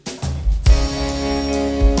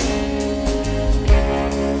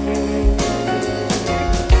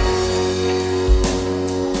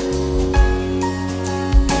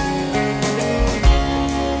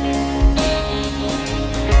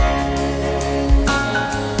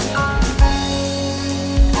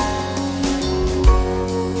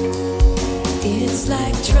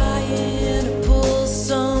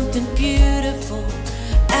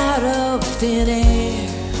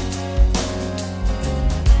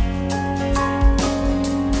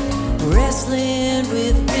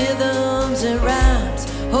with rhythms and rhymes,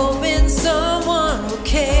 hoping someone will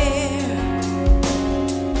care.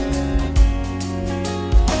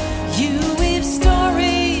 You weave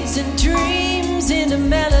stories and dreams into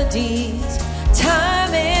melodies,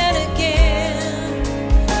 time and again.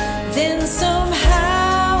 Then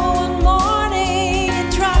somehow one morning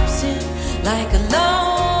it drops in like a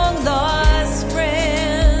long lost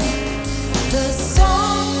friend. The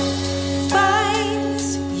song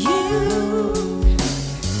finds you.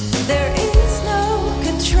 There is no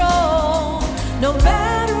control, no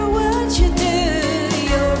matter what you do.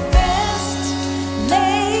 Your best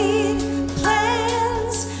laid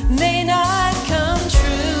plans may not come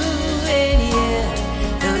true, and yet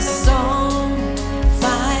the song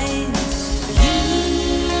finds you.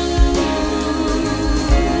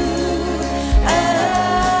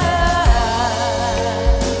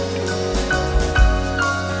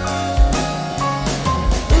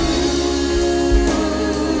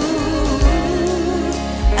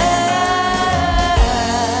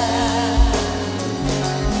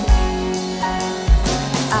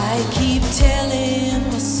 I keep telling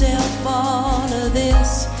myself all of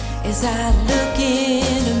this as I look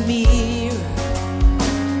in a mirror,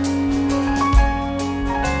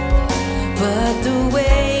 but the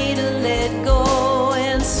way to let go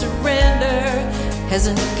and surrender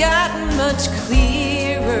hasn't gotten much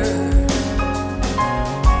clearer.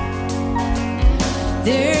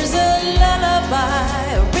 There's a lullaby,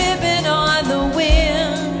 a ribbon on the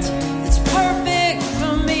wind that's perfect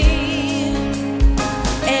for me,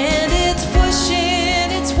 and it's pushing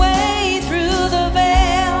its way through the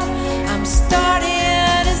veil. I'm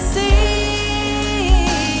starting to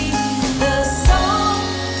see the song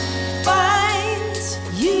finds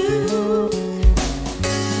you.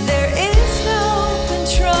 There is no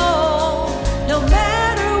control, no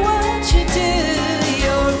matter what you do.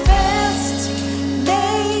 Your best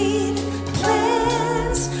laid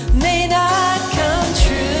plans may not come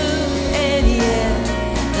true, and yet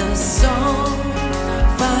the song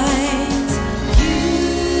finds you.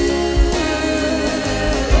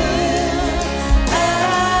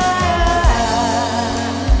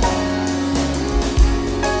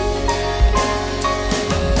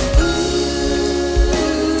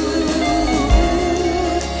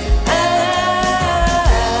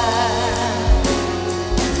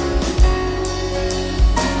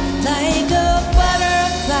 Like a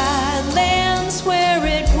butterfly lands where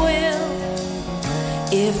it will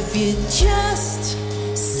if you just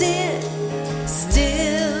sit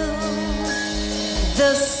still.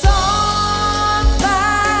 The song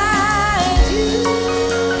finds you.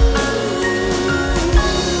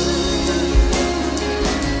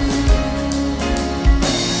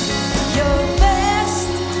 Your best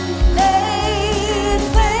laid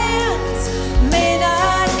plans may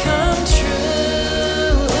not come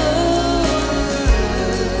true,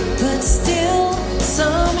 but still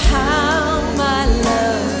somehow, my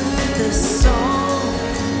love, the song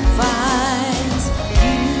finds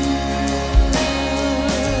you.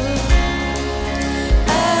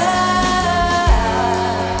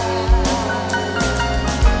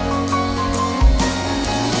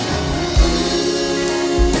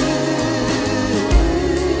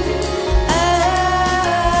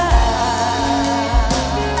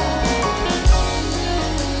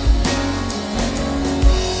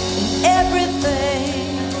 Everything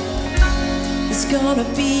is gonna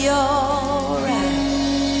be alright.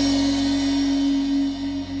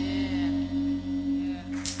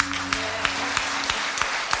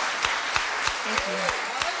 Thank you.